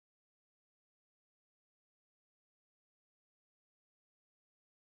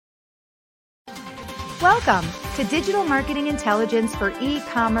Welcome to Digital Marketing Intelligence for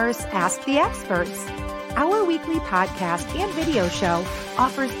E-commerce Ask the Experts. Our weekly podcast and video show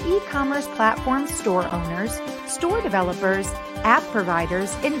offers e-commerce platform store owners, store developers, app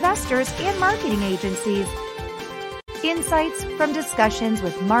providers, investors, and marketing agencies insights from discussions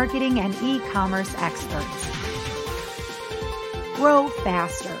with marketing and e-commerce experts. Grow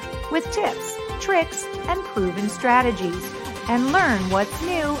faster with tips, tricks, and proven strategies, and learn what's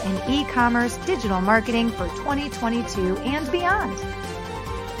new in e-commerce digital marketing for 2022 and beyond.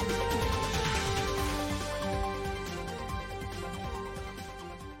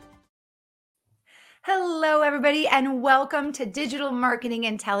 Hello, everybody, and welcome to Digital Marketing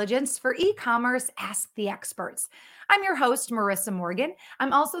Intelligence for E-commerce Ask the Experts. I'm your host, Marissa Morgan.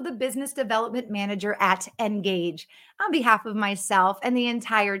 I'm also the Business Development Manager at Engage. On behalf of myself and the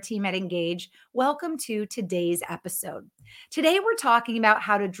entire team at Engage, welcome to today's episode. Today, we're talking about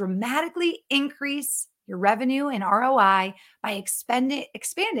how to dramatically increase your revenue and ROI by expanding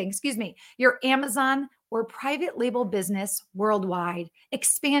your Amazon or private label business worldwide,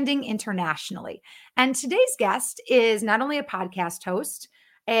 expanding internationally. And today's guest is not only a podcast host,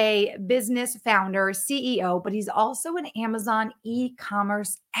 a business founder, CEO, but he's also an Amazon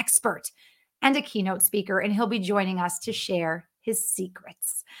e-commerce expert and a keynote speaker, and he'll be joining us to share his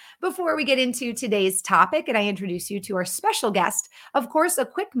secrets. Before we get into today's topic and I introduce you to our special guest, of course, a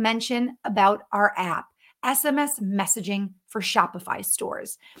quick mention about our app, SMS messaging for Shopify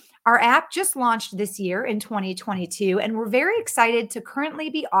stores. Our app just launched this year in 2022, and we're very excited to currently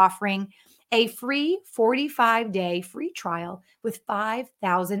be offering a free 45-day free trial with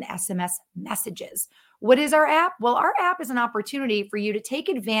 5,000 SMS messages. What is our app? Well, our app is an opportunity for you to take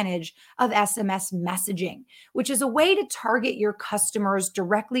advantage of SMS messaging, which is a way to target your customers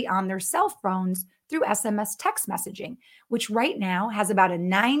directly on their cell phones through SMS text messaging, which right now has about a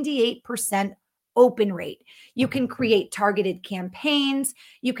 98% open rate. You can create targeted campaigns.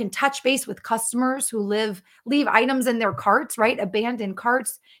 You can touch base with customers who leave items in their carts, right? Abandoned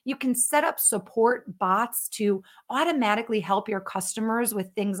carts. You can set up support bots to automatically help your customers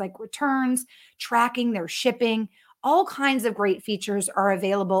with things like returns, tracking their shipping. All kinds of great features are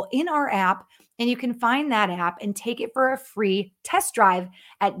available in our app, and you can find that app and take it for a free test drive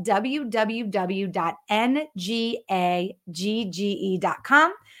at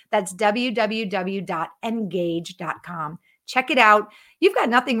www.ngagge.com. That's www.engage.com. Check it out. You've got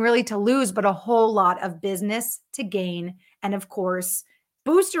nothing really to lose, but a whole lot of business to gain. And of course,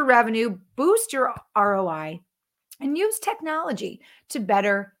 boost your revenue, boost your ROI, and use technology to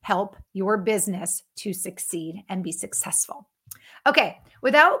better help your business to succeed and be successful. Okay,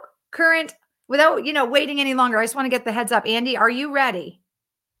 without waiting any longer, I just want to get the heads up. Andy, are you ready?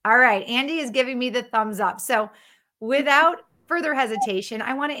 All right, Andy is giving me the thumbs up. So without further hesitation,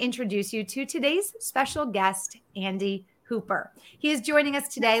 I want to introduce you to today's special guest, Andy Hooper. He is joining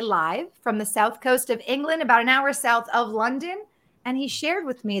us today live from the south coast of England, about an hour south of London. And he shared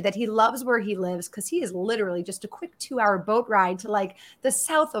with me that he loves where he lives because he is literally just a quick 2-hour boat ride to like the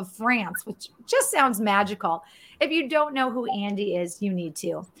south of France, which just sounds magical. If you don't know who Andy is, you need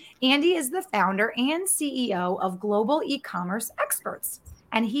to. Andy is the founder and CEO of Global E-commerce Experts,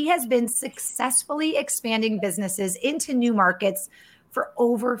 and he has been successfully expanding businesses into new markets for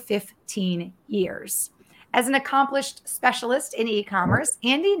over 15 years. As an accomplished specialist in e-commerce,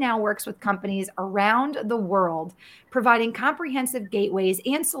 Andy now works with companies around the world, providing comprehensive gateways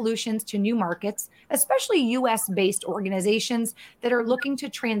and solutions to new markets, especially US-based organizations that are looking to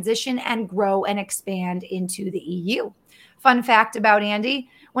transition and grow and expand into the EU. Fun fact about Andy,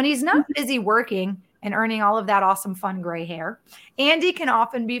 when he's not busy working and earning all of that awesome fun gray hair, Andy can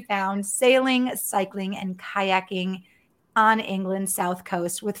often be found sailing, cycling, and kayaking on England's south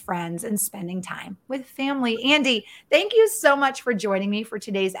coast with friends and spending time with family. Andy, thank you so much for joining me for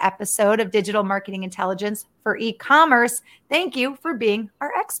today's episode of Digital Marketing Intelligence for E-commerce. Thank you for being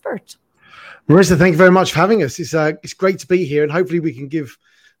our expert. Marissa, thank you very much for having us. It's great to be here, and hopefully we can give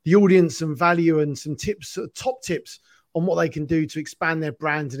the audience some value and some tips, top tips on what they can do to expand their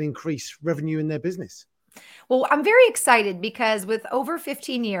brand and increase revenue in their business. Well, I'm very excited because with over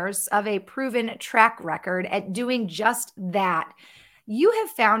 15 years of a proven track record at doing just that, you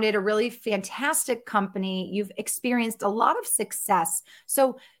have founded a really fantastic company. You've experienced a lot of success.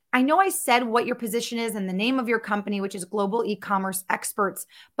 So I know I said what your position is and the name of your company, which is Global E-commerce Experts,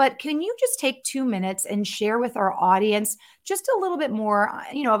 but can you just take 2 minutes and share with our audience just a little bit more,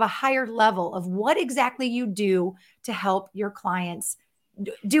 of a higher level of what exactly you do to help your clients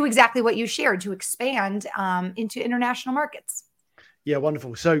do exactly what you shared to expand into international markets? Yeah,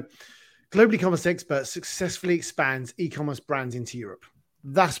 wonderful. So Global E-commerce Experts successfully expands e-commerce brands into Europe.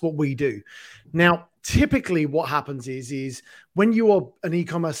 That's what we do. Now, typically what happens is when you are an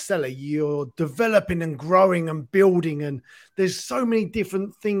e-commerce seller, you're developing and growing and building, and there's so many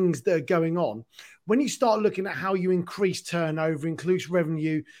different things that are going on. When you start looking at how you increase turnover, increase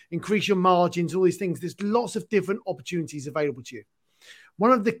revenue, increase your margins, all these things, there's lots of different opportunities available to you.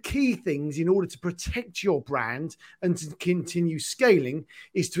 One of the key things in order to protect your brand and to continue scaling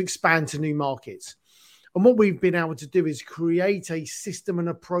is to expand to new markets. And what we've been able to do is create a system and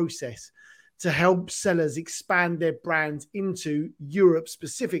a process to help sellers expand their brands into Europe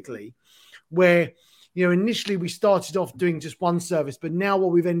specifically, where, initially we started off doing just one service, but now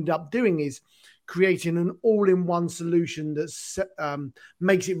what we've ended up doing is creating an all-in-one solution that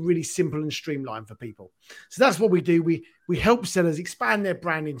makes it really simple and streamlined for people. So that's what we do. We help sellers expand their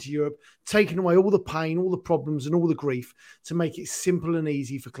brand into Europe, taking away all the pain, all the problems, and all the grief to make it simple and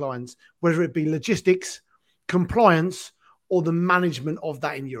easy for clients, whether it be logistics, compliance, or the management of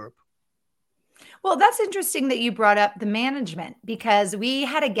that in Europe. Well, that's interesting that you brought up the management, because we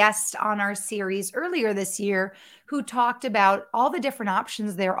had a guest on our series earlier this year who talked about all the different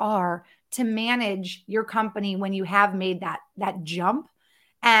options there are to manage your company when you have made that jump.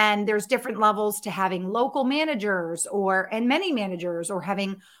 And there's different levels to having local managers and many managers, or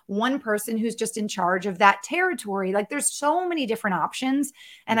having one person who's just in charge of that territory. Like, there's so many different options.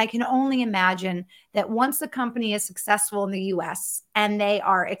 And I can only imagine that once the company is successful in the US and they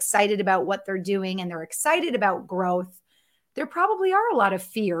are excited about what they're doing and they're excited about growth, there probably are a lot of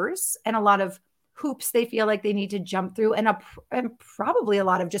fears and a lot of hoops they feel like they need to jump through, and probably a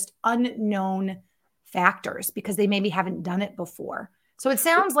lot of just unknown factors because they maybe haven't done it before. So it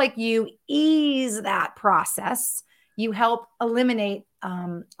sounds like you ease that process. You help eliminate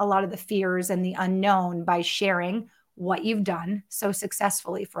a lot of the fears and the unknown by sharing what you've done so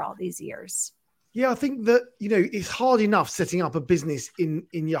successfully for all these years. Yeah, I think that, it's hard enough setting up a business in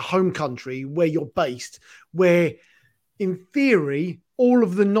your home country where you're based, where in theory, all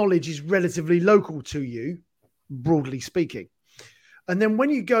of the knowledge is relatively local to you, broadly speaking. And then when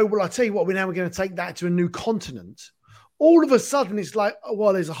you go, well, I tell you what, we're going to take that to a new continent. All of a sudden, it's like, oh,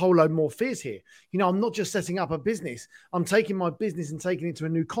 well, there's a whole load more fears here. I'm not just setting up a business. I'm taking my business and taking it to a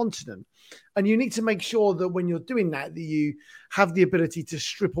new continent. And you need to make sure that when you're doing that you have the ability to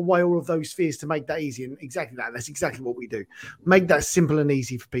strip away all of those fears to make that easy. And exactly that's exactly what we do. Make that simple and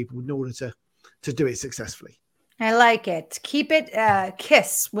easy for people in order to do it successfully. I like it. Keep it.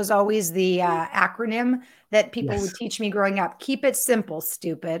 KISS was always the acronym that people would teach me growing up. Keep it simple,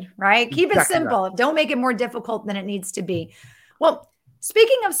 stupid, right? Keep it simple. That. Don't make it more difficult than it needs to be. Well,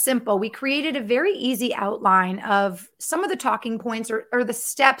 speaking of simple, we created a very easy outline of some of the talking points or the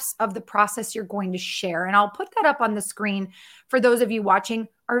steps of the process you're going to share. And I'll put that up on the screen for those of you watching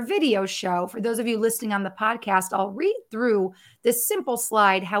our video show. For those of you listening on the podcast, I'll read through this simple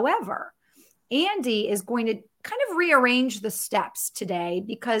slide. However, Andy is going to kind of rearrange the steps today,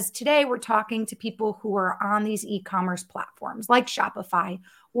 because today we're talking to people who are on these e-commerce platforms like Shopify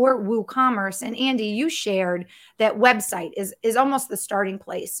or WooCommerce. And Andy, you shared that website is almost the starting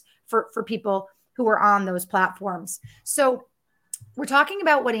place for people who are on those platforms. So we're talking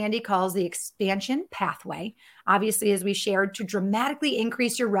about what Andy calls the expansion pathway, obviously, as we shared, to dramatically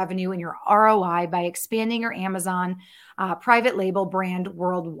increase your revenue and your ROI by expanding your Amazon private label brand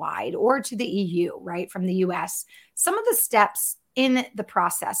worldwide, or to the EU, right, from the US. Some of the steps in the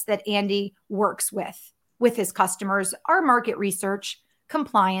process that Andy works with his customers are market research,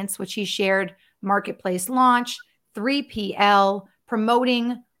 compliance, which he shared, marketplace launch, 3PL,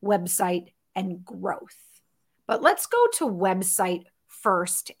 promoting, website, and growth. But let's go to website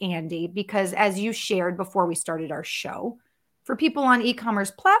first, Andy, because as you shared before we started our show, for people on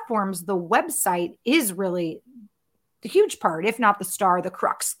e-commerce platforms, the website is really the huge part, if not the star, the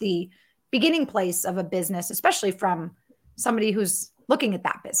crux, the beginning place of a business, especially from somebody who's looking at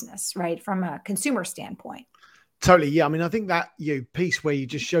that business, right, from a consumer standpoint. Totally. Yeah. I mean, I think that piece where you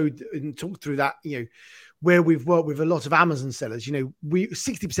just showed and talked through that, where we've worked with a lot of Amazon sellers,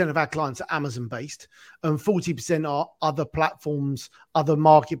 60% of our clients are Amazon based and 40% are other platforms, other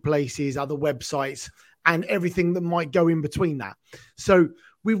marketplaces, other websites, and everything that might go in between that. So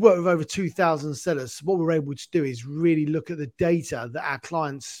we've worked with over 2,000 sellers. What we're able to do is really look at the data that our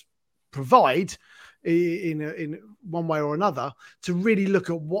clients provide in one way or another to really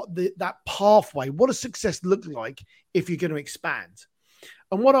look at what that pathway, what does success look like if you're going to expand.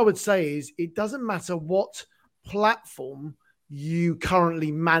 And what I would say is it doesn't matter what platform you're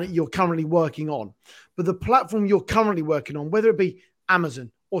currently working on, but the platform you're currently working on, whether it be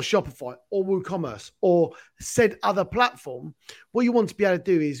Amazon or Shopify or WooCommerce or said other platform, what you want to be able to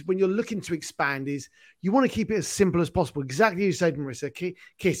do is when you're looking to expand is you want to keep it as simple as possible. Exactly as you said, Marissa, keep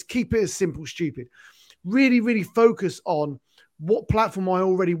it as simple, stupid. Really, really focus on what platform am I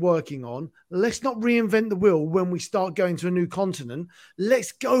already working on? Let's not reinvent the wheel when we start going to a new continent.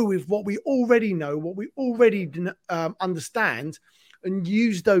 Let's go with what we already know, what we already understand, and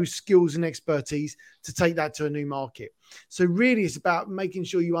use those skills and expertise to take that to a new market. So really it's about making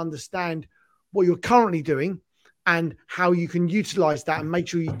sure you understand what you're currently doing and how you can utilize that and make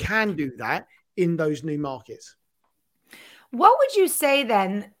sure you can do that in those new markets. What would you say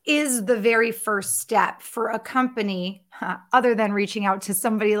then is the very first step for a company, other than reaching out to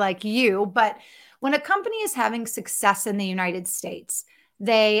somebody like you? But when a company is having success in the United States,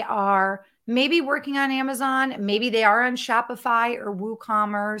 they are maybe working on Amazon, maybe they are on Shopify or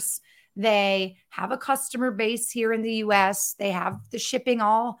WooCommerce. They have a customer base here in the US. They have the shipping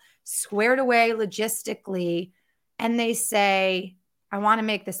all squared away logistically. And they say, I want to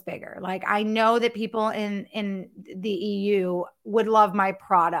make this bigger. Like, I know that people in the EU would love my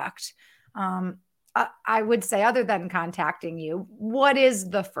product. I would say, other than contacting you, what is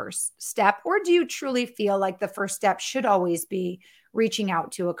the first step? Or do you truly feel like the first step should always be reaching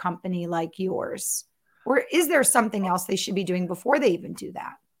out to a company like yours? Or is there something else they should be doing before they even do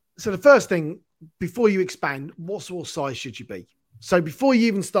that? So the first thing, before you expand, what sort of size should you be? So before you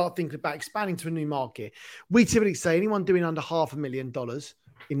even start thinking about expanding to a new market, we typically say anyone doing under $500,000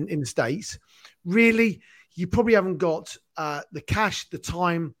 in the States, really, you probably haven't got the cash, the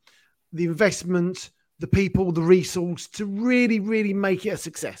time, the investment, the people, the resource to really, really make it a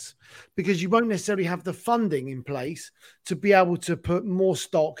success, because you won't necessarily have the funding in place to be able to put more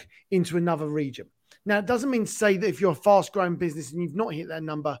stock into another region. Now, it doesn't mean to say that if you're a fast growing business and you've not hit that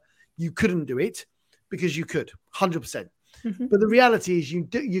number, you couldn't do it, because you could 100%. Mm-hmm. But the reality is you're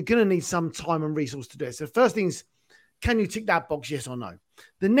going to need some time and resource to do it. So the first thing is, can you tick that box? Yes or no?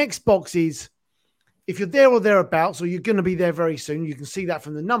 The next box is, if you're there or thereabouts, or you're going to be there very soon, you can see that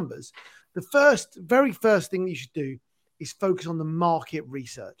from the numbers. The very first thing you should do is focus on the market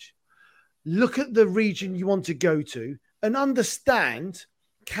research. Look at the region you want to go to and understand,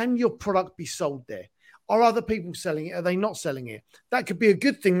 can your product be sold there? Are other people selling it? Are they not selling it? That could be a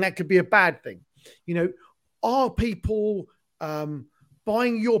good thing. That could be a bad thing. You know, are people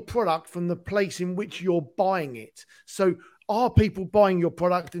buying your product from the place in which you're buying it? So are people buying your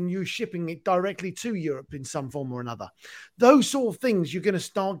product and you shipping it directly to Europe in some form or another? Those sort of things, you're going to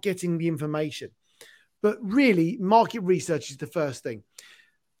start getting the information. But really, market research is the first thing.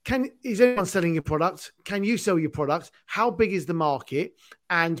 Is anyone selling your product? Can you sell your product? How big is the market?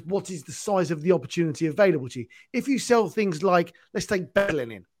 And what is the size of the opportunity available to you? If you sell things like, let's take bed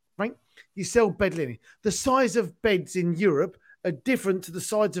linen, right? You sell bed linen. The size of beds in Europe are different to the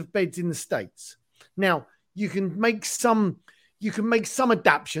size of beds in the States. Now, you can make some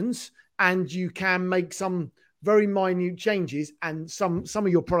adaptations, and you can make some very minute changes, and some of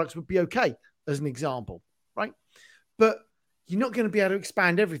your products would be okay, as an example, right? But you're not going to be able to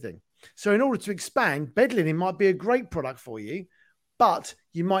expand everything. So in order to expand, bed linen might be a great product for you, but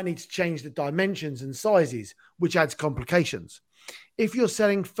you might need to change the dimensions and sizes, which adds complications. If you're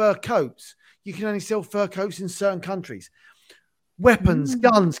selling fur coats, you can only sell fur coats in certain countries. Weapons,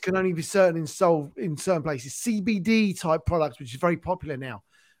 guns can only be sold in certain places. CBD type products, which is very popular now.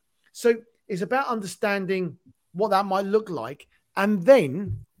 So it's about understanding what that might look like. And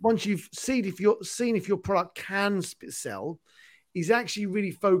then once you've seen if your product can sell, is actually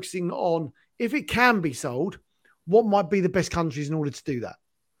really focusing on, if it can be sold, what might be the best countries in order to do that.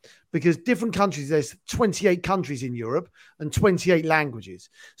 Because different countries, there's 28 countries in Europe and 28 languages.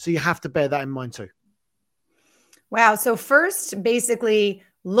 So you have to bear that in mind too. Wow. So first, basically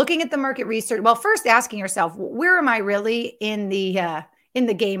looking at the market research. Well, first asking yourself, where am I really in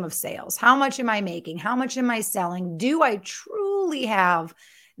the game of sales? How much am I making? How much am I selling? Do I truly have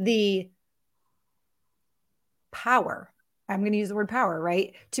the power? I'm going to use the word power,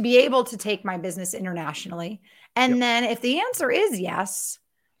 right? To be able to take my business internationally. And then if the answer is yes,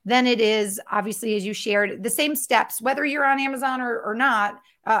 then it is obviously, as you shared, the same steps, whether you're on Amazon or not,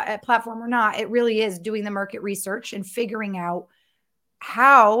 at platform or not, it really is doing the market research and figuring out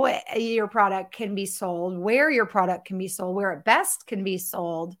how your product can be sold, where your product can be sold, where it best can be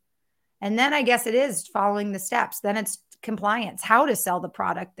sold. And then I guess it is following the steps. Then it's compliance, how to sell the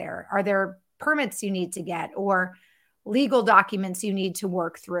product there. Are there permits you need to get, or legal documents you need to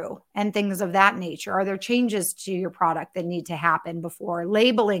work through, and things of that nature? Are there changes to your product that need to happen before,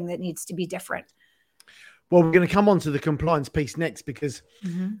 labeling that needs to be different? Well, we're going to come on to the compliance piece next, because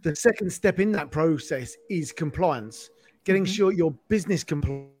the second step in that process is compliance. getting sure your business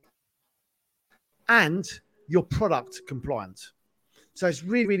compliant and your product compliant. So it's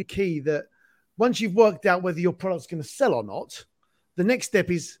really, really key that once you've worked out whether your product's going to sell or not, the next step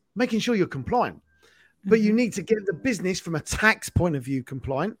is making sure you're compliant. But you need to get the business from a tax point of view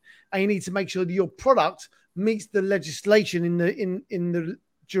compliant, and you need to make sure that your product meets the legislation in the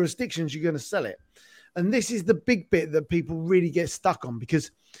jurisdictions you're going to sell it. And this is the big bit that people really get stuck on, because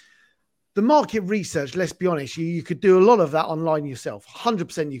the market research, let's be honest, you could do a lot of that online yourself.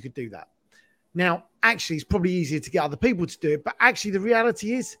 100% you could do that. Now, actually, it's probably easier to get other people to do it, but actually the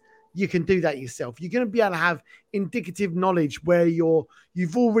reality is you can do that yourself. You're going to be able to have indicative knowledge where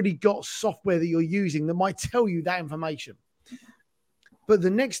you've already got software that you're using that might tell you that information. But the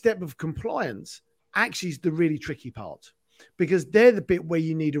next step of compliance actually is the really tricky part, because they're the bit where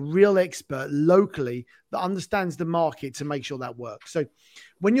you need a real expert locally that understands the market to make sure that works. So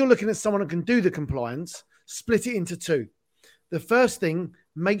when you're looking at someone who can do the compliance, split it into two. The first thing,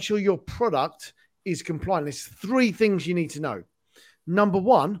 make sure your product is compliant. There's three things you need to know. Number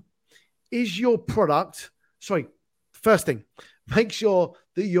one, is your product, first thing, make sure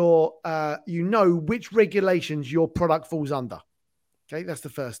that you know which regulations your product falls under. Okay, that's the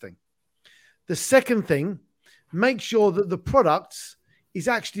first thing. The second thing, make sure that the product is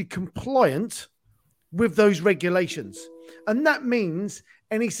actually compliant with those regulations. And that means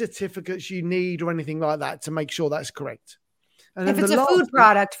any certificates you need or anything like that to make sure that's correct. And if it's a food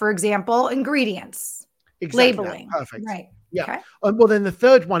product, for example, ingredients, labeling. Perfect. Right. Yeah. Okay. Well, then the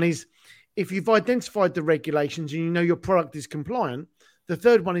third one is, if you've identified the regulations and you know your product is compliant, the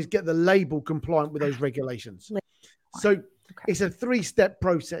third one is get the label compliant with those regulations. So it's a 3-step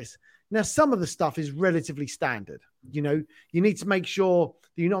process. Now, some of the stuff is relatively standard. You know, you need to make sure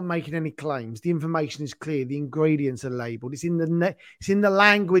that you're not making any claims. The information is clear. The ingredients are labeled. It's in the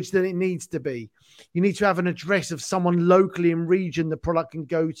language that it needs to be. You need to have an address of someone locally in region the product can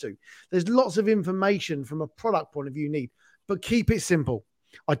go to. There's lots of information from a product point of view you need, but keep it simple.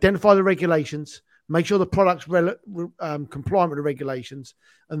 Identify the regulations, make sure the product's compliant with the regulations,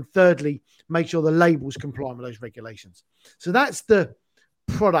 and thirdly, make sure the label's compliant with those regulations. So that's the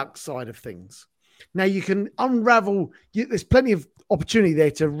product side of things. Now you can unravel, there's plenty of opportunity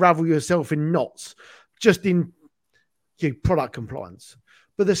there to ravel yourself in knots just in product compliance.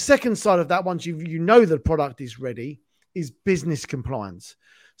 But the second side of that, once you know the product is ready, is business compliance.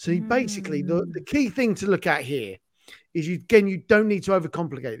 So basically the key thing to look at here is, you don't need to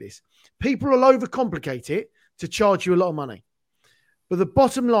overcomplicate this. People will overcomplicate it to charge you a lot of money. But the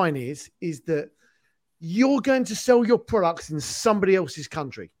bottom line is that you're going to sell your products in somebody else's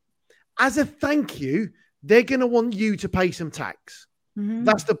country. As a thank you, they're going to want you to pay some tax.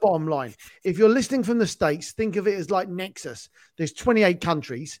 That's the bottom line. If you're listening from the States, think of it as like Nexus. There's 28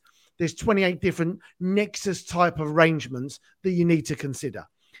 countries. There's 28 different Nexus type of arrangements that you need to consider.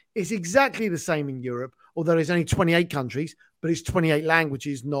 It's exactly the same in Europe, although there's only 28 countries, but it's 28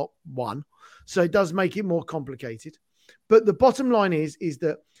 languages, not one. So it does make it more complicated. But the bottom line is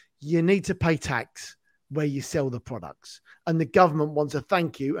that you need to pay tax where you sell the products. And the government wants a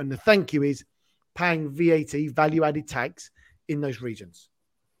thank you. And the thank you is paying VAT, value-added tax, in those regions.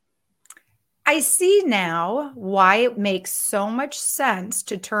 I see now why it makes so much sense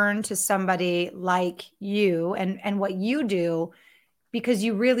to turn to somebody like you and what you do, because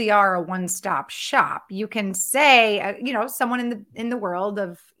you really are a one-stop shop. You can say, someone in the world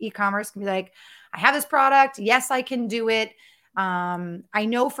of e-commerce can be like, I have this product. Yes, I can do it. I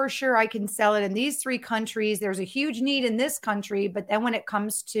know for sure I can sell it in these 3 countries. There's a huge need in this country. But then when it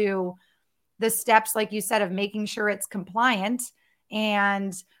comes to the steps, like you said, of making sure it's compliant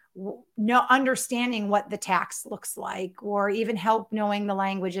and understanding what the tax looks like, or even help knowing the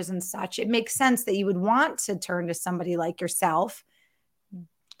languages and such, it makes sense that you would want to turn to somebody like yourself,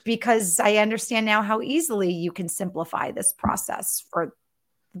 because I understand now how easily you can simplify this process for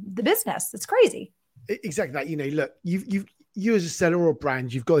the business. It's crazy. Exactly that. Look, you as a seller or a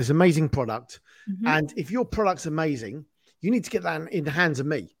brand, you've got this amazing product. And if your product's amazing, you need to get that in the hands of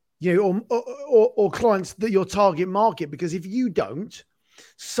me, or clients that your target market, because if you don't,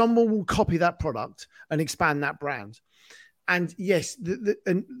 someone will copy that product and expand that brand. And yes, the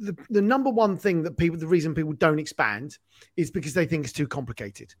number one thing that the reason people don't expand is because they think it's too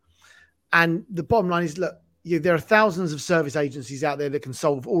complicated. And the bottom line is, look, there are thousands of service agencies out there that can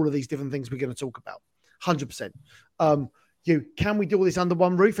solve all of these different things we're going to talk about. 100%. Can we do all this under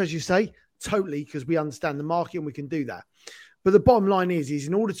one roof, as you say? Totally, because we understand the market and we can do that. But the bottom line is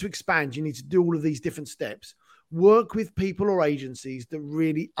in order to expand, you need to do all of these different steps. Work with people or agencies that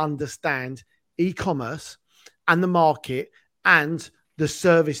really understand e-commerce and the market and the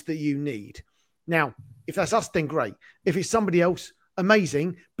service that you need. Now, If that's us, then great. If it's somebody else,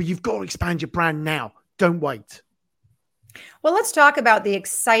 amazing. But you've got to expand your brand now. Don't wait. Well, let's talk about the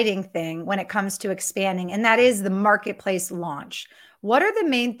exciting thing when it comes to expanding, and that is the marketplace launch. What are the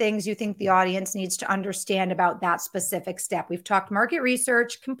main things you think the audience needs to understand about that specific step? We've talked market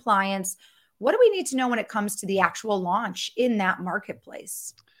research, compliance. What do we need to know when it comes to the actual launch in that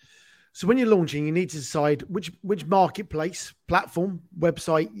marketplace? So when you're launching, you need to decide which marketplace, platform,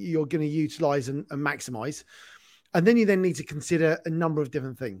 website you're going to utilize and maximize. And then you then need to consider a number of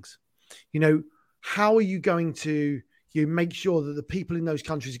different things. How are you going to make sure that the people in those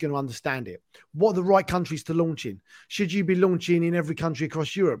countries are going to understand it? What are the right countries to launch in? Should you be launching in every country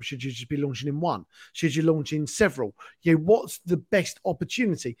across Europe? Should you just be launching in one? Should you launch in several? What's the best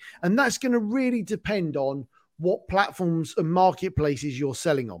opportunity? And that's going to really depend on what platforms and marketplaces you're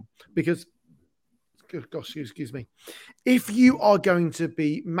selling on. Because, gosh, excuse me, if you are going to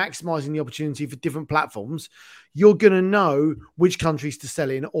be maximizing the opportunity for different platforms, you're going to know which countries to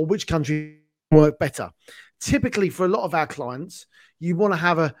sell in or which countries work better. Typically, for a lot of our clients, you want to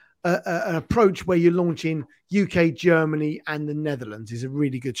have an approach where you're launching UK, Germany, and the Netherlands is a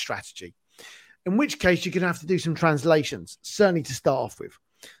really good strategy. In which case, you're going to have to do some translations, certainly to start off with.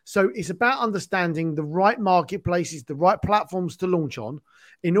 So it's about understanding the right marketplaces, the right platforms to launch on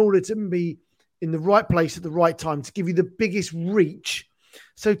in order to be in the right place at the right time to give you the biggest reach.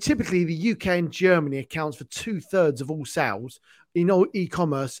 So typically the UK and Germany accounts for 2/3 of all sales in all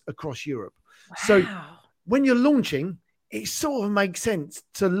e-commerce across Europe. Wow. So when you're launching, it sort of makes sense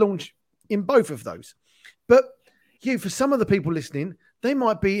to launch in both of those. But for some of the people listening, they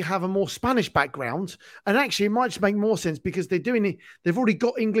might have a more Spanish background, and actually it might just make more sense because they've already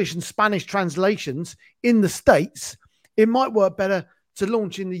got English and Spanish translations in the States. It might work better to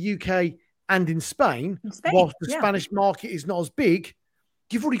launch in the UK and in Spain. Whilst the Spanish market is not as big.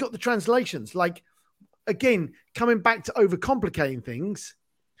 You've already got the translations. Like, again, coming back to overcomplicating things,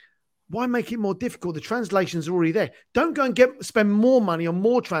 why make it more difficult? The translations are already there. Don't go and spend more money on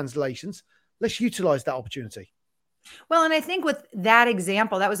more translations. Let's utilize that opportunity. Well, and I think with that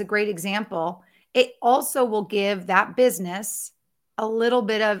example, that was a great example. It also will give that business a little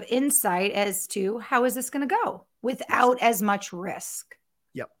bit of insight as to how is this going to go without as much risk.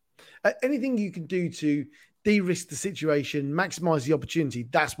 Yep. Anything you can do to de-risk the situation, maximize the opportunity,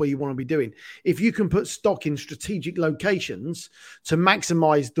 that's where you want to be doing. If you can put stock in strategic locations to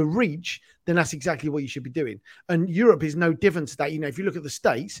maximize the reach, then that's exactly what you should be doing. And Europe is no different to that. If you look at the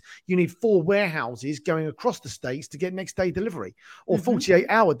States, you need 4 warehouses going across the States to get next day delivery or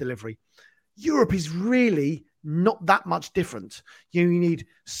 48-hour delivery. Europe is really not that much different. You need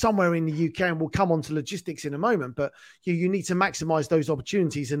somewhere in the UK, and we'll come on to logistics in a moment, but you need to maximize those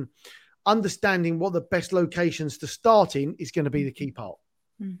opportunities, and understanding what the best locations to start in is going to be the key part.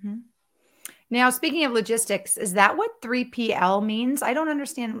 Mm-hmm. Now, speaking of logistics, is that what 3PL means? I don't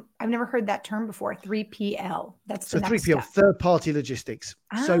understand. I've never heard that term before. 3PL. That's the next 3PL, step. third-party logistics.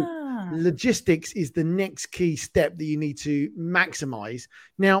 So logistics is the next key step that you need to maximize.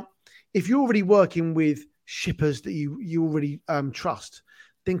 Now, if you're already working with shippers that you already trust,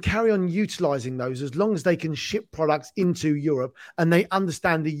 then carry on utilizing those as long as they can ship products into Europe and they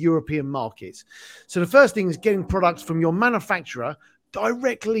understand the European markets. So the first thing is getting products from your manufacturer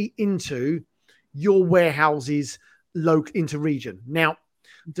directly into your warehouses into region. Now,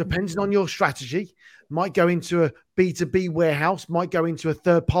 depending on your strategy, might go into a B2B warehouse, might go into a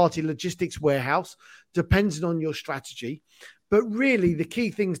third-party logistics warehouse, depending on your strategy. But really, the key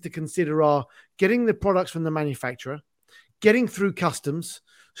things to consider are getting the products from the manufacturer, getting through customs,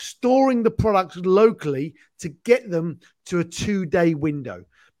 storing the products locally to get them to a 2-day window.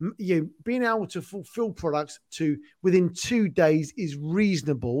 Being able to fulfill products within 2 days is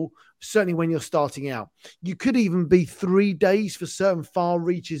reasonable, certainly when you're starting out. You could even be 3 days for certain far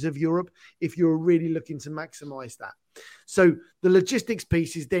reaches of Europe if you're really looking to maximize that. So the logistics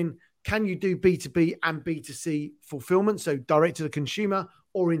piece is then, can you do B2B and B2C fulfillment, so direct to the consumer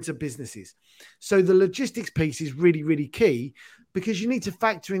or into businesses? So the logistics piece is really, really key because you need to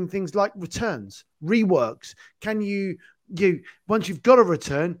factor in things like returns, reworks. Can you once you've got a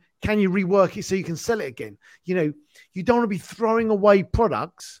return, can you rework it so you can sell it again? You don't want to be throwing away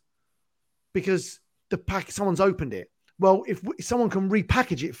products because someone's opened it. Well, if someone can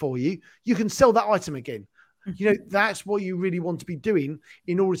repackage it for you, you can sell that item again. That's what you really want to be doing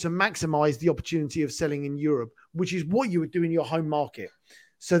in order to maximize the opportunity of selling in Europe, which is what you would do in your home market.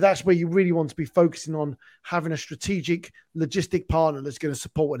 So that's where you really want to be focusing on having a strategic logistic partner that's going to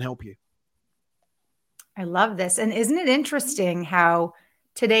support and help you. I love this. And isn't it interesting how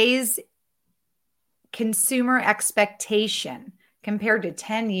today's consumer expectation compared to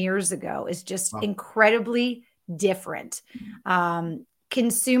 10 years ago is just Wow. incredibly different.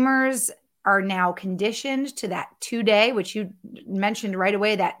 Consumers are now conditioned to that 2-day, which you mentioned right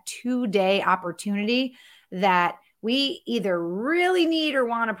away, that 2-day opportunity that we either really need or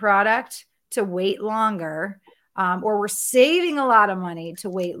want a product to wait longer, or we're saving a lot of money to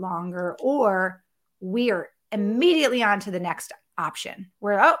wait longer, or we are immediately on to the next option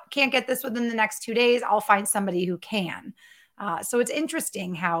where, oh, can't get this within the next 2 days. I'll find somebody who can. So it's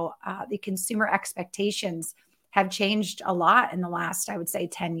interesting how the consumer expectations have changed a lot in the last, I would say,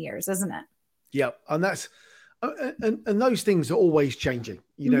 10 years, isn't it? Yeah. And that's, and those things are always changing.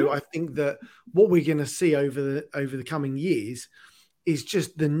 You know, I think that what we're going to see over the coming years is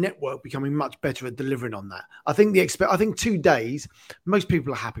just the network becoming much better at delivering on that. I think I think 2 days, most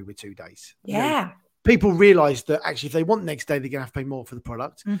people are happy with 2 days. Yeah. You know, people realize that actually if they want next day, they're going to have to pay more for the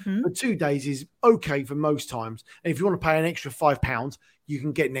product. But 2 days is okay for most times. And if you want to pay an extra £5, you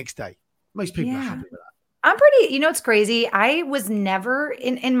can get next day. Most people are happy with that. I'm pretty, it's crazy. I was never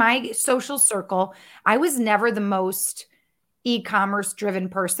in my social circle, I was never the most e-commerce driven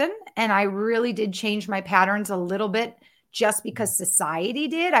person. And I really did change my patterns a little bit just because society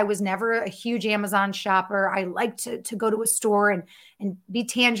did. I was never a huge Amazon shopper. I like to go to a store and be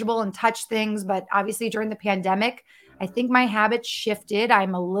tangible and touch things. But obviously during the pandemic, I think my habits shifted.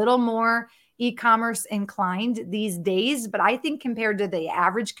 I'm a little more e-commerce inclined these days, but I think compared to the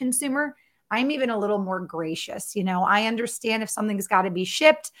average consumer, I'm even a little more gracious. I understand if something's got to be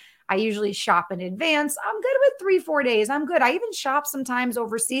shipped, I usually shop in advance. I'm good with 3-4 days. I'm good. I even shop sometimes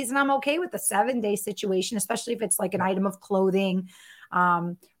overseas and I'm okay with the 7-day situation, especially if it's like an item of clothing.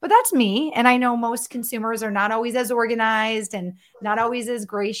 But that's me. And I know most consumers are not always as organized and not always as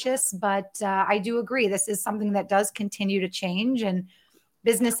gracious, but I do agree. This is something that does continue to change, and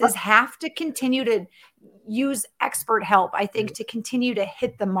businesses have to continue to use expert help, I think, to continue to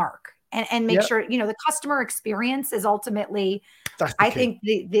hit the mark. And make sure, the customer experience is ultimately, I think,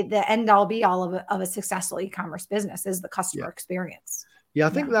 the end all be all of a successful e-commerce business is the customer experience. Yeah, I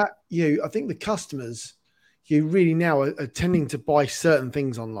think that, I think the customers, really now are tending to buy certain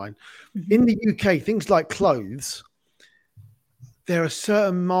things online. In the UK, things like clothes, there are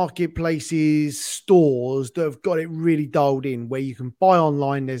certain marketplaces, stores that have got it really dialed in where you can buy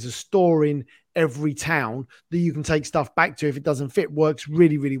online. There's a store in every town that you can take stuff back to if it doesn't fit. Works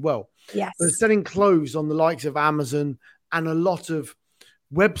really, really well. Yes. But selling clothes on the likes of Amazon and a lot of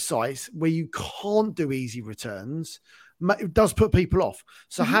websites where you can't do easy returns, it does put people off.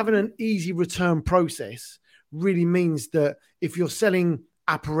 So having an easy return process really means that if you're selling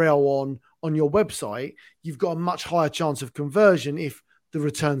apparel on your website, you've got a much higher chance of conversion if the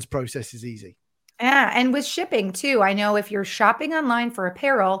returns process is easy. Yeah. And with shipping too, I know if you're shopping online for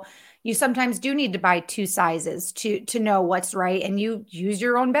apparel, you sometimes do need to buy 2 sizes to know what's right. And you use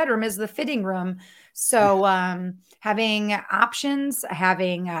your own bedroom as the fitting room. So having options,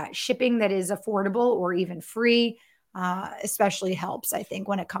 having shipping that is affordable or even free, especially helps, I think,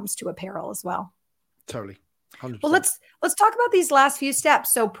 when it comes to apparel as well. Totally. 100%. Well, let's talk about these last few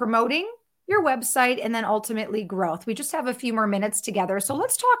steps. So promoting your website and then ultimately growth. We just have a few more minutes together. So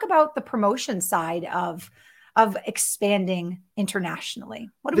let's talk about the promotion side of expanding internationally.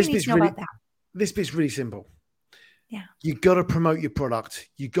 What do we need to know about that? This bit's really simple. Yeah. You've got to promote your product.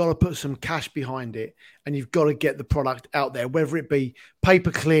 You've got to put some cash behind it, and you've got to get the product out there, whether it be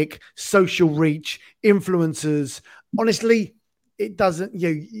pay-per-click, social reach, influencers. Honestly, it doesn't,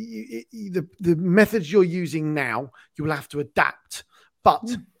 the methods you're using now, you will have to adapt. But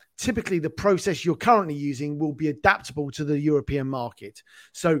typically the process you're currently using will be adaptable to the European market.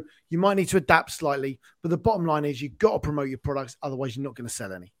 So you might need to adapt slightly, but the bottom line is you've got to promote your products. Otherwise you're not going to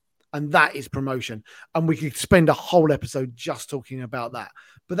sell any. And that is promotion. And we could spend a whole episode just talking about that.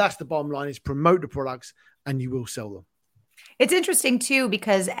 But that's the bottom line, is promote the products and you will sell them. It's interesting too,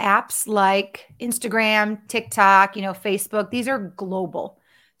 because apps like Instagram, TikTok, Facebook, these are global.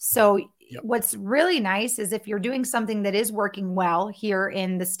 So what's really nice is if you're doing something that is working well here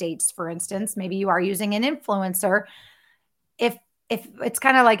in the States, for instance, maybe you are using an influencer. If it's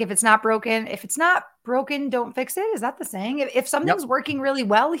kind of like, if it's not broken, don't fix it. Is that the saying? If something's working really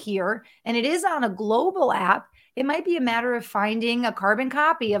well here and it is on a global app, it might be a matter of finding a carbon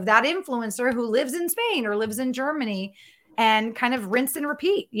copy of that influencer who lives in Spain or lives in Germany and kind of rinse and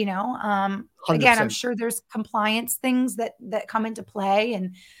repeat, Again, I'm sure there's compliance things that come into play,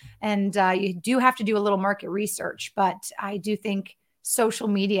 and you do have to do a little market research, but I do think social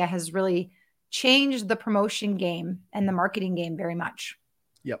media has really changed the promotion game and the marketing game very much.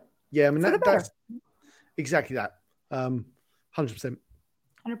 Yep. Yeah. I mean, that's exactly that. 100%.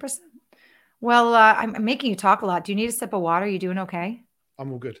 100%. Well, I'm making you talk a lot. Do you need a sip of water? Are you doing okay?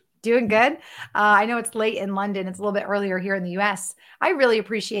 I'm all good. Doing good. I know it's late in London. It's a little bit earlier here in the US. I really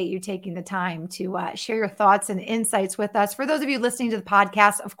appreciate you taking the time to share your thoughts and insights with us. For those of you listening to the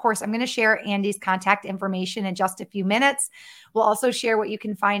podcast, of course, I'm going to share Andy's contact information in just a few minutes. We'll also share what you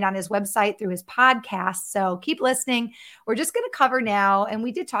can find on his website through his podcast. So keep listening. We're just going to cover now, and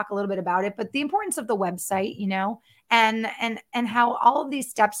we did talk a little bit about it, but the importance of the website, and how all of these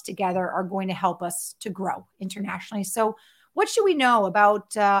steps together are going to help us to grow internationally. So what should we know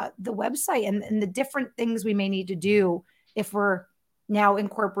about the website and the different things we may need to do if we're now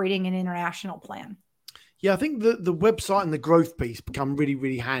incorporating an international plan? Yeah, I think the website and the growth piece become really,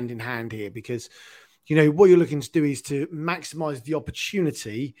 really hand in hand here because, what you're looking to do is to maximize the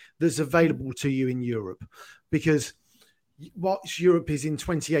opportunity that's available to you in Europe. Because whilst Europe is in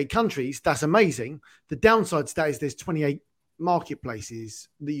 28 countries, that's amazing. The downside to that is there's 28 marketplaces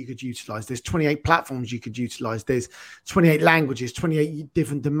that you could utilize. There's 28 platforms you could utilize. There's 28 languages, 28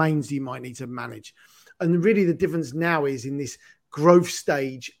 different domains you might need to manage. And really the difference now is in this growth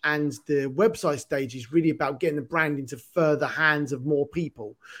stage, and the website stage is really about getting the brand into further hands of more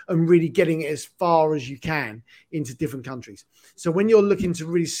people and really getting it as far as you can into different countries. So when you're looking to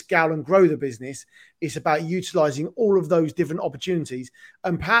really scale and grow the business, it's about utilizing all of those different opportunities.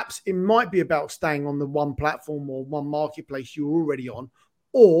 And perhaps it might be about staying on the one platform or one marketplace you're already on,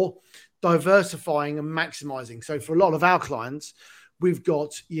 or diversifying and maximizing. So for a lot of our clients, we've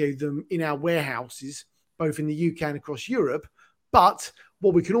got them in our warehouses, both in the UK and across Europe. But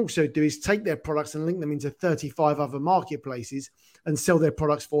what we can also do is take their products and link them into 35 other marketplaces and sell their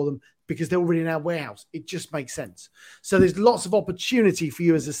products for them because they're already in our warehouse. It just makes sense. So there's lots of opportunity for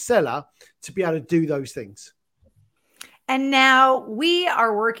you as a seller to be able to do those things. And now we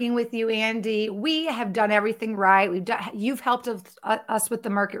are working with you, Andy. We have done everything right. You've helped us with the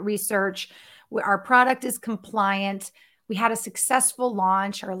market research. Our product is compliant. We had a successful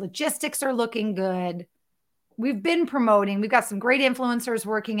launch. Our logistics are looking good. We've been promoting. We've got some great influencers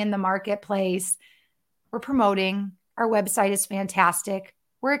working in the marketplace. We're promoting. Our website is fantastic.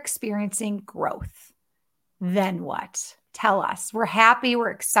 We're experiencing growth. Then what? Tell us. We're happy.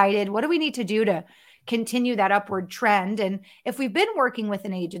 We're excited. What do we need to do to continue that upward trend? And if we've been working with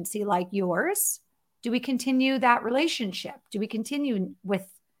an agency like yours, do we continue that relationship? Do we continue with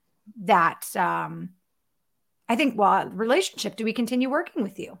that? Relationship. Do we continue working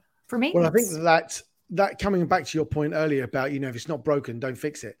with you for maintenance? Well, I think that coming back to your point earlier about, if it's not broken, don't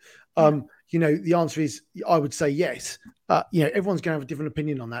fix it. The answer is, I would say yes. Everyone's going to have a different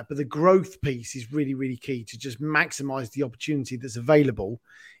opinion on that, but the growth piece is really, really key to just maximize the opportunity that's available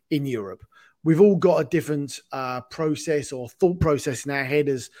in Europe. We've all got a different process or thought process in our head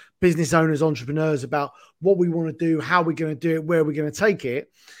as business owners, entrepreneurs about what we want to do, how we're going to do it, where we're going to take it.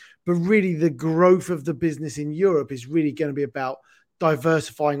 But really the growth of the business in Europe is really going to be about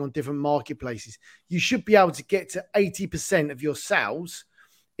diversifying on different marketplaces. You should be able to get to 80% of your sales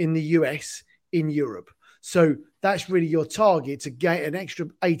in the US in Europe. So that's really your target, to get an extra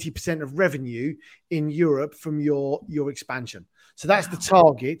 80% of revenue in Europe from your expansion. So that's the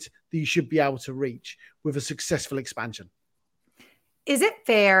target that you should be able to reach with a successful expansion. Is it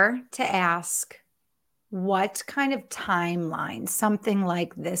fair to ask what kind of timeline something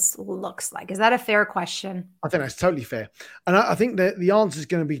like this looks like? Is that a fair question? I think that's totally fair. And I think that the answer is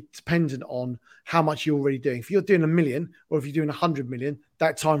going to be dependent on how much you're already doing. If you're doing 1 million or if you're doing 100 million,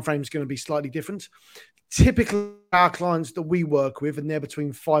 that time frame is going to be slightly different. Typically, our clients that we work with, and they're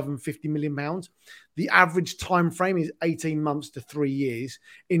between 5 and 50 million pounds, the average time frame is 18 months to 3 years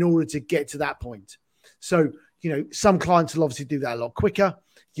in order to get to that point. So, some clients will obviously do that a lot quicker.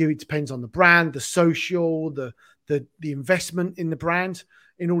 It depends on the brand, the social, the investment in the brand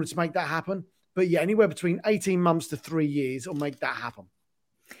in order to make that happen. But yeah, anywhere between 18 months to 3 years will make that happen.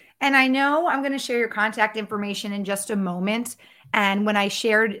 And I know I'm going to share your contact information in just a moment. And when I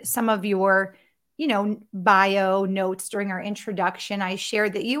shared some of your, bio notes during our introduction, I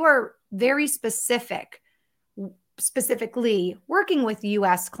shared that you are very specifically working with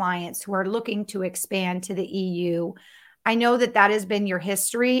US clients who are looking to expand to the EU. I know that has been your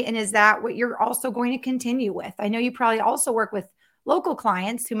history. And is that what you're also going to continue with? I know you probably also work with local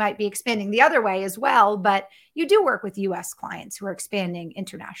clients who might be expanding the other way as well, but you do work with US clients who are expanding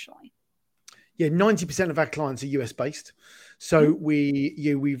internationally. Yeah, 90% of our clients are US based. So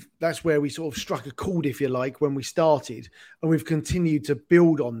that's where we sort of struck a chord, if you like, when we started, and we've continued to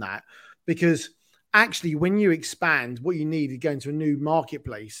build on that because actually, when you expand, what you need to go into a new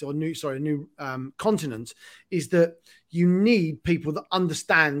marketplace or a new continent is that you need people that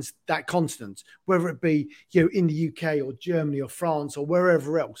understands that continent, whether it be, in the UK or Germany or France or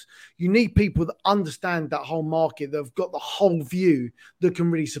wherever else. You need people that understand that whole market, that have got the whole view, that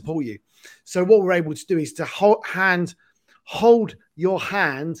can really support you. So what we're able to do is to hold your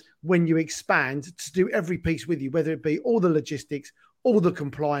hand when you expand, to do every piece with you, whether it be all the logistics, all the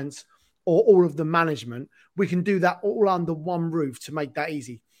compliance, or all of the management. We can do that all under one roof to make that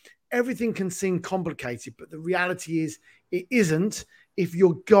easy. Everything can seem complicated, but the reality is it isn't if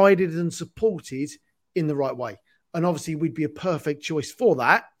you're guided and supported in the right way. And obviously we'd be a perfect choice for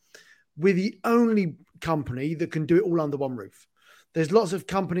that. We're the only company that can do it all under one roof. There's lots of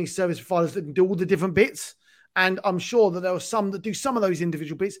company service providers that can do all the different bits. And I'm sure that there are some that do some of those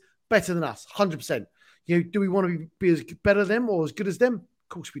individual bits better than us, 100%. Do we want to be as better than them or as good as them? Of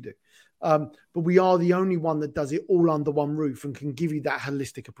course we do. But we are the only one that does it all under one roof and can give you that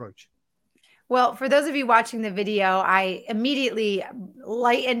holistic approach. Well, for those of you watching the video, I immediately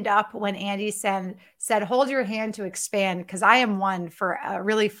lightened up when Andy said, hold your hand to expand, because I am one for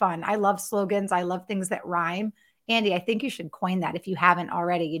really fun. I love slogans. I love things that rhyme. Andy, I think you should coin that if you haven't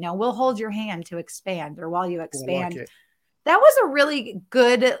already. We'll hold your hand to expand, or while you expand. Like that was a really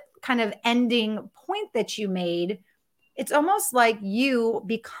good kind of ending point that you made. It's almost like you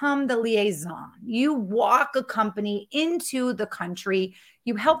become the liaison. You walk a company into the country.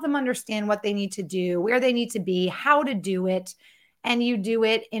 You help them understand what they need to do, where they need to be, how to do it. And you do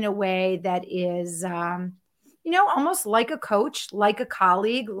it in a way that is, almost like a coach, like a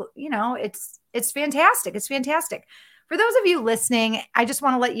colleague. It's fantastic. It's fantastic. For those of you listening, I just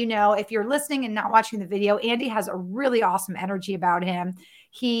want to let you know, if you're listening and not watching the video, Andy has a really awesome energy about him.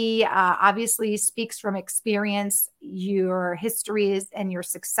 He obviously speaks from experience. Your histories and your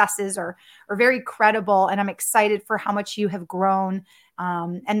successes are very credible. And I'm excited for how much you have grown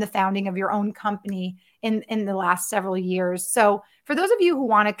and the founding of your own company in the last several years. So for those of you who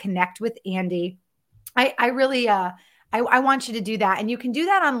want to connect with Andy, I really I want you to do that. And you can do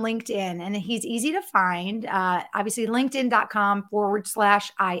that on LinkedIn. And he's easy to find. Obviously,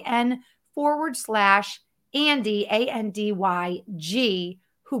 linkedin.com/IN/Andy, ANDYG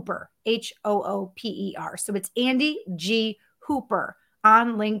Hooper, HOOPER. So it's Andy G. Hooper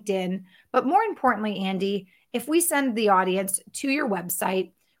on LinkedIn. But more importantly, Andy, if we send the audience to your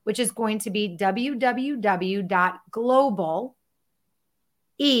website, which is going to be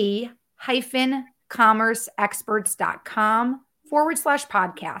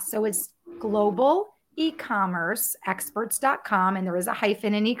global-commerceexperts.com/podcast. So it's global-ecommerceexperts.com, and there is a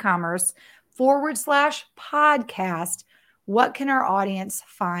hyphen in e-commerce /podcast. What can our audience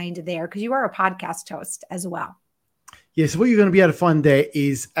find there? Because you are a podcast host as well. Yes, what you're going to be able to find there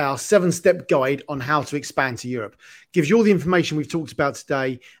is our 7-step guide on how to expand to Europe. Gives you all the information we've talked about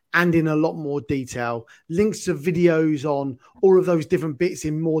today and in a lot more detail. Links to videos on all of those different bits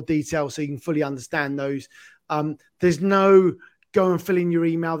in more detail so you can fully understand those. There's no go and fill in your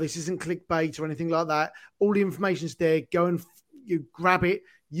email. This isn't clickbait or anything like that. All the information's there. Go and you grab it,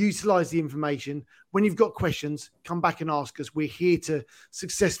 utilize the information. When you've got questions, come back and ask us. We're here to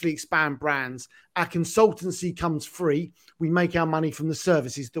successfully expand brands. Our consultancy comes free. We make our money from the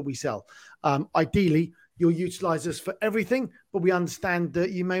services that we sell. Ideally, you'll utilize us for everything, but we understand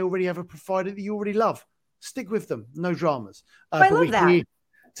that you may already have a provider that you already love. Stick with them. No dramas. I love that. Here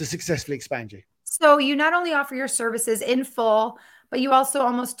to successfully expand you. So you not only offer your services in full, but you also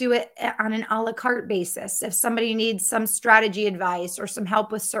almost do it on an a la carte basis. If somebody needs some strategy advice or some help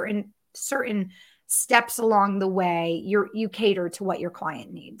with certain steps along the way, you cater to what your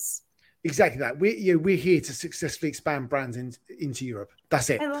client needs. Exactly that. We're here to successfully expand brands into Europe. That's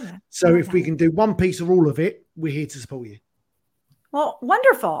it. I love it. So if we can do one piece or all of it, we're here to support you. Well,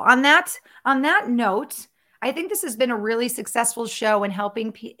 wonderful. On that note, I think this has been a really successful show in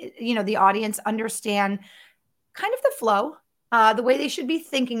helping the audience understand kind of the flow, the way they should be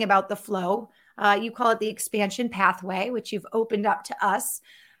thinking about the flow. You call it the expansion pathway, which you've opened up to us.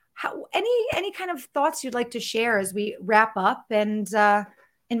 Any kind of thoughts you'd like to share as we wrap up and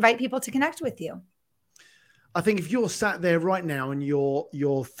invite people to connect with you? I think if you're sat there right now and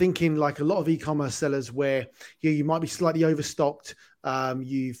you're thinking like a lot of e-commerce sellers, where you might be slightly overstocked,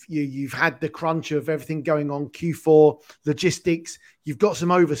 you've had the crunch of everything going on, Q4 logistics, you've got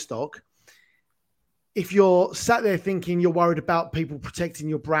some overstock. If you're sat there thinking you're worried about people protecting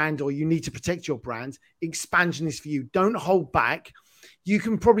your brand, or you need to protect your brand, expansion is for you. Don't hold back. You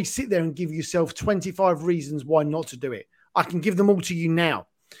can probably sit there and give yourself 25 reasons why not to do it. I can give them all to you now.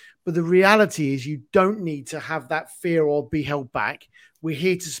 But the reality is you don't need to have that fear or be held back. We're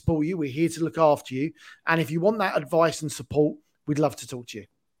here to support you. We're here to look after you. And if you want that advice and support, we'd love to talk to you.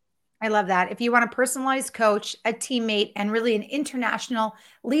 I love that. If you want a personalized coach, a teammate, and really an international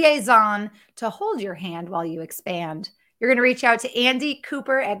liaison to hold your hand while you expand, you're going to reach out to Andy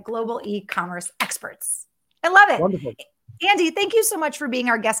Cooper at Global E-Commerce Experts. I love it. Wonderful. Andy, thank you so much for being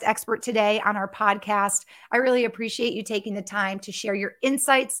our guest expert today on our podcast. I really appreciate you taking the time to share your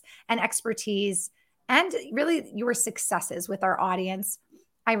insights and expertise and really your successes with our audience.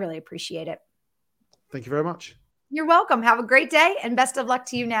 I really appreciate it. Thank you very much. You're welcome. Have a great day and best of luck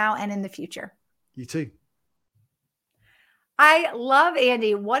to you now and in the future. You too. I love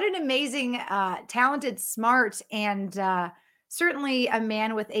Andy. What an amazing, talented, smart, and certainly a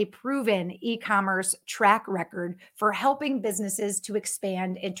man with a proven e-commerce track record for helping businesses to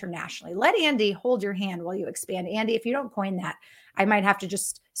expand internationally. Let Andy hold your hand while you expand. Andy, if you don't coin that, I might have to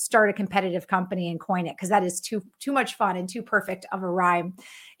just start a competitive company and coin it because that is too much fun and too perfect of a rhyme.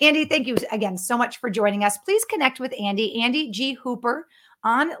 Andy, thank you again so much for joining us. Please connect with Andy, Andy G. Hooper,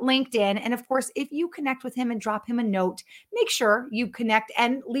 on LinkedIn. And of course, if you connect with him and drop him a note, make sure you connect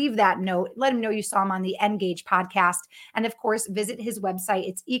and leave that note. Let him know you saw him on the Engage podcast. And of course, visit his website.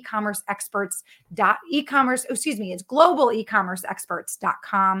 It's it's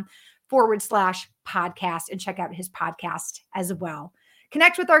globalecommerceexperts.com/podcast and check out his podcast as well.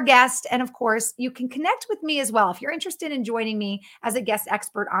 Connect with our guest. And of course, you can connect with me as well. If you're interested in joining me as a guest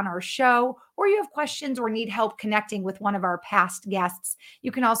expert on our show, or you have questions or need help connecting with one of our past guests, you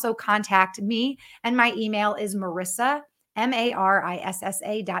can also contact me. And my email is Marissa,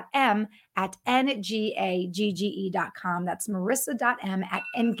 MARISSA.M @ngagge.com. That's marissa.m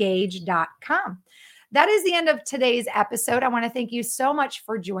 @engage.com. That is the end of today's episode. I want to thank you so much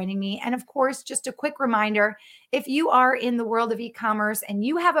for joining me. And of course, just a quick reminder, if you are in the world of e-commerce and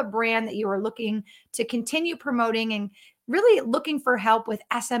you have a brand that you are looking to continue promoting and really looking for help with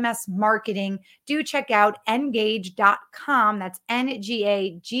SMS marketing, do check out ngage.com. That's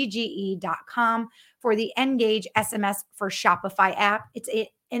NGAGGE.com for the Engage SMS for Shopify app. It's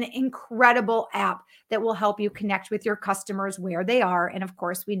an incredible app that will help you connect with your customers where they are. And of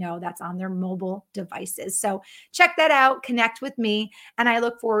course, we know that's on their mobile devices. So check that out, connect with me, and I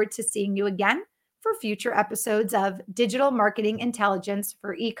look forward to seeing you again for future episodes of Digital Marketing Intelligence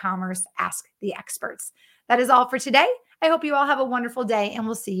for E-commerce Ask the Experts. That is all for today. I hope you all have a wonderful day, and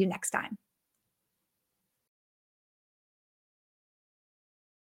we'll see you next time.